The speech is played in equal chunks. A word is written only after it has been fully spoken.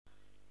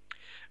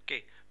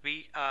Okay,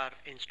 we are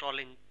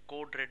installing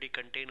Codeready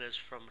containers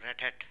from Red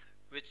Hat,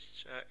 which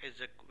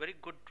is a very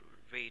good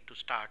way to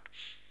start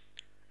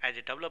as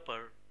a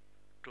developer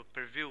to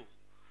preview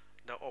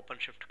the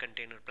Openshift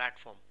container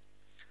platform.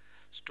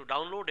 So to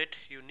download it,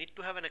 you need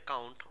to have an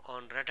account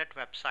on Red Hat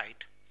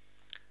website.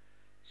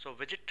 So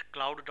visit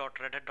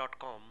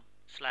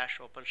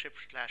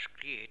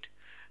cloud.redhat.com/openshift/create,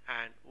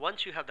 and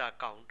once you have the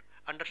account,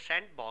 under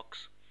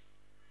Sandbox,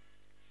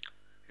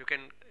 you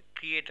can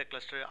create the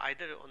cluster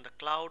either on the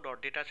cloud or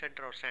data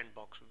center or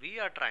Sandbox. We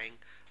are trying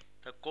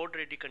the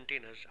Codeready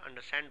containers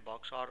under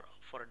Sandbox or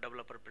for a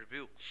developer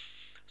preview.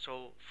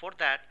 So for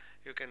that,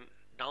 you can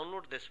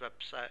download this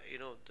website,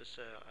 this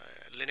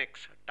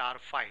Linux tar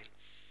file,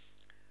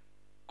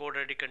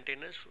 Codeready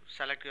containers.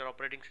 Select your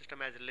operating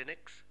system as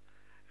Linux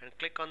and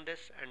click on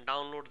this and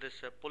download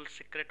this pull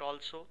secret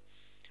also.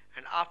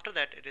 And after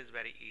that, it is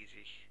very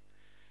easy.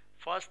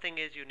 First thing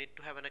is you need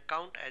to have an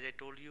account, as I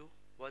told you.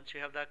 Once you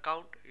have the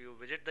account, you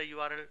visit the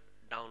URL,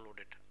 download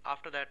it.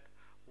 After that,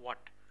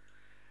 what?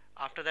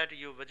 After that,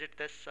 you visit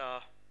this,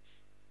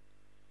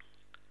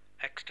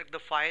 extract the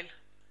file.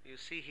 You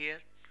see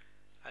here,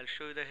 I'll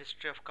show you the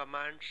history of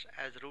commands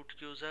as root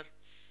user,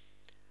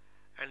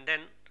 and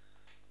then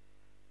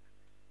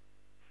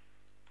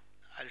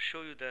I'll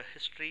show you the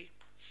history.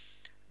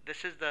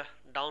 This is the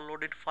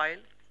downloaded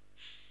file,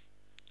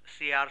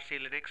 crc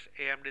Linux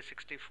AMD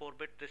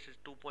 64-bit. This is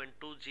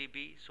 2.2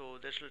 GB, so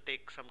this will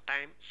take some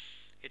time.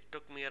 It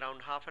took me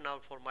around half an hour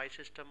for my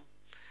system.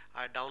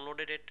 I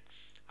downloaded it.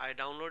 I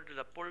downloaded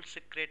the pull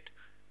secret,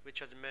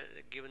 which was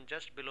given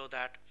just below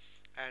that,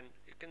 and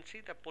you can see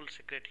the pull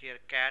secret here,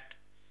 cat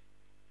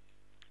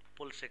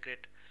pull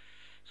secret.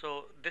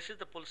 So this is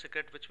the pull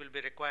secret which will be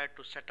required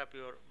to set up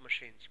your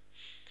machines.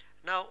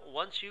 Now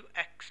once you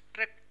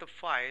extract the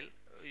file,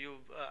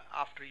 you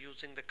after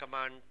using the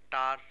command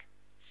tar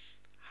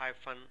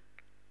 -xvf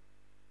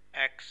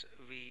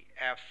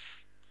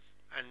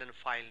and then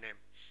file name.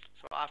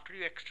 So after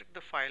you extract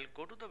the file,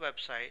 go to the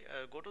website,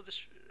 go to this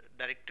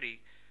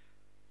directory,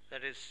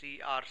 that is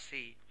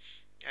crc,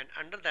 and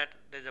under that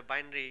there's a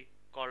binary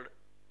called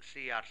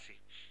crc.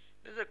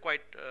 This is a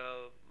quite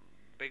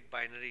big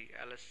binary,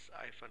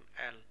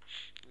 ls-l.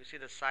 You see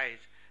the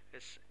size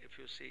is, if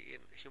you see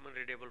in human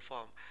readable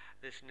form,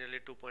 this is nearly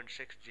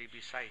 2.6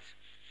 GB size.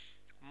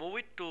 Move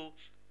it to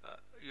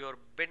your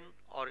bin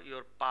or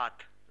your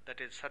path, that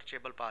is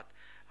searchable path.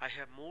 I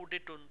have moved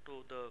it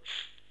into the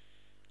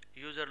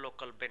user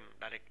local bin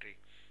directory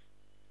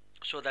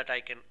so that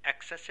I can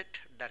access it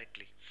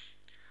directly.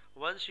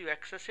 Once you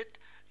access it,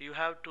 you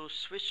have to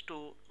switch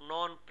to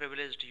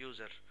non-privileged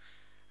user,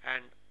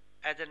 and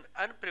as an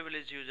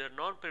unprivileged user,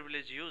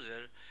 non-privileged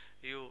user,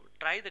 you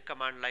try the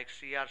command like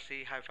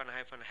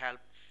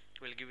crc-help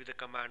will give you the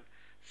command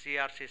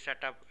crc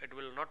setup. It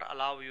will not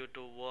allow you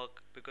to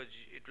work because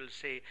it will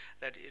say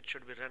that it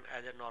should be run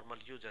as a normal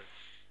user.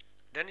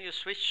 Then you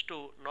switch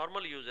to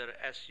normal user,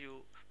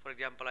 su, for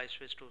example, I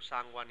switch to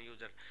sangwan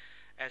user,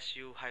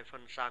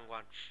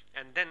 su-sangwan,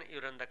 and then you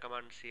run the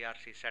command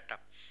crc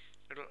setup.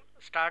 It will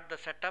start the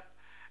setup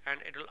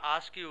and it will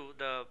ask you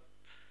the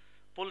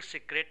pull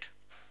secret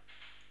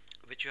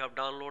which you have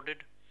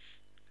downloaded.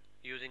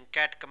 Using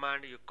cat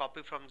command, you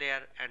copy from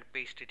there and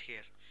paste it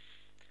here.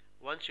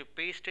 Once you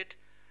paste it,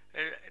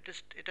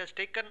 it has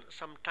taken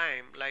some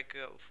time, like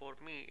for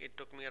me it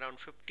took me around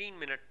 15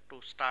 minutes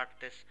to start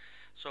this.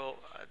 So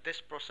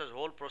this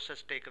whole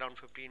process take around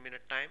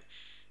 15-minute time,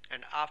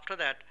 and after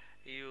that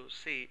you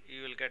see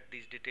you will get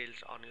these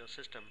details on your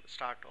system.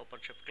 Start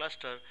OpenShift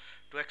cluster.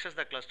 To access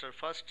the cluster,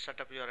 first set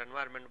up your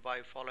environment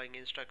by following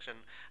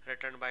instruction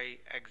written by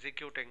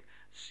executing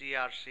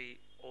crc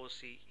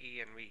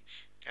ocenv,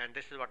 and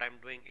this is what I'm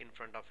doing in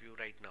front of you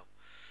right now.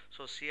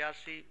 So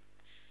crc,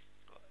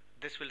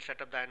 this will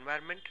set up the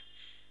environment.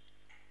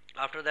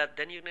 After that,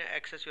 then you can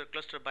access your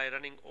cluster by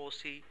running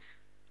oc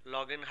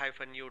login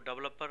 -u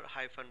developer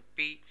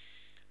 -p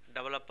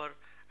developer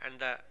and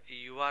the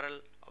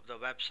URL of the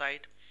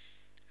website,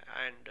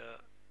 and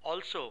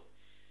also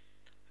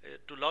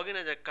to log in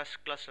as a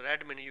cluster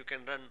admin, you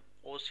can run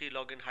oc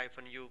login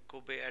 -u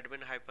kube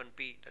admin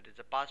 -p, that is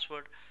the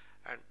password,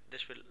 and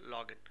this will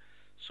log in.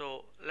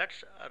 So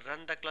let's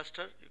run the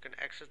cluster. You can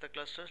access the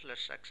clusters.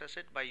 Let's access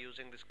it by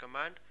using this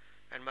command.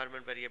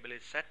 Environment variable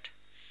is set.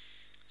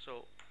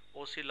 So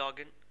oc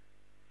login.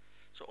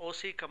 So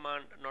oc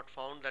command not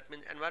found, that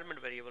means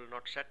environment variable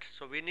not set.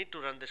 So we need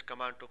to run this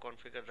command to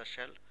configure the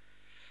shell.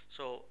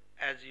 So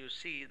as you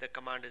see, the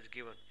command is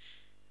given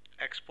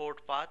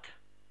export path.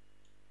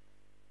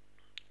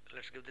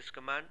 Let's give this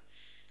command,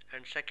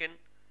 and second,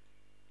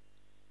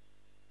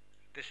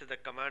 this is the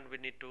command we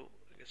need to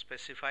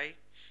specify,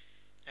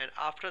 and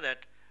after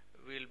that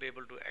we will be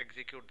able to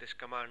execute this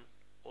command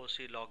oc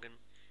login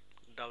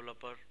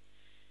developer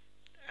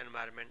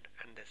environment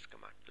and this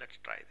command. Let's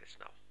try this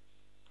now.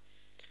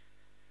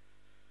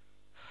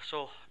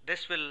 So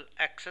this will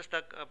access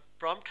the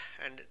prompt,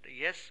 and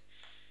yes,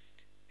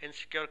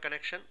 insecure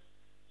connection,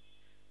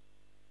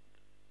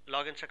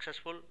 login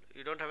successful.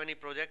 You don't have any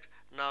project.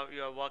 Now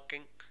you are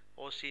working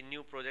OC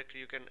new project,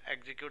 you can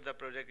execute the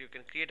project, you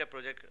can create a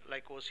project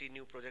like OC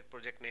new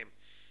project name.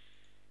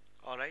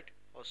 Alright,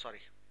 oh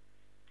sorry,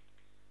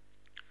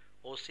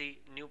 OC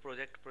new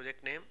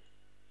project name,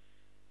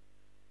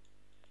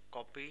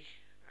 copy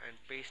and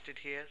paste it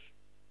here.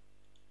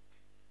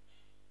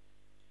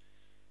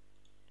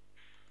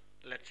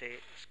 Let's say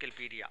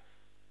Skillpedia.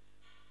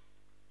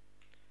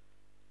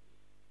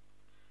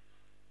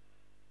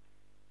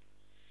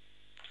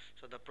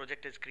 So the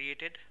project is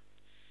created.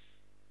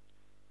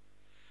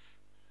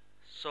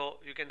 So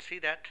you can see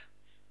that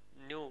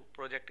new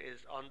project is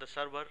on the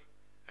server,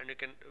 and you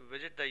can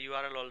visit the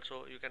URL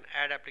also. You can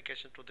add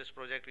application to this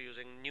project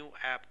using new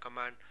app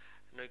command.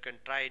 Now you can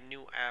try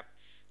new app,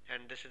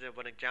 and this is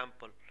one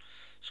example.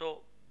 So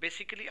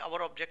basically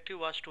our objective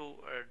was to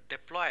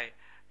deploy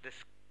this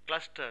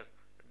cluster,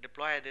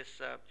 deploy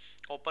this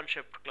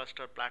OpenShift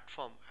cluster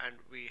platform, and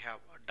we have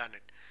done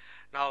it.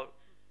 Now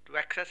to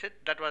access it,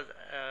 that was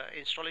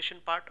installation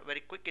part,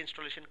 very quick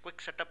installation, quick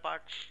setup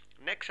part.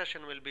 Next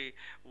session will be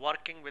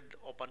working with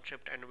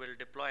OpenShift, and will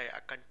deploy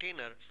a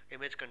container,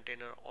 image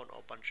container on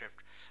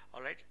OpenShift.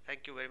 All right,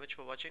 thank you very much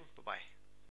for watching. Bye bye.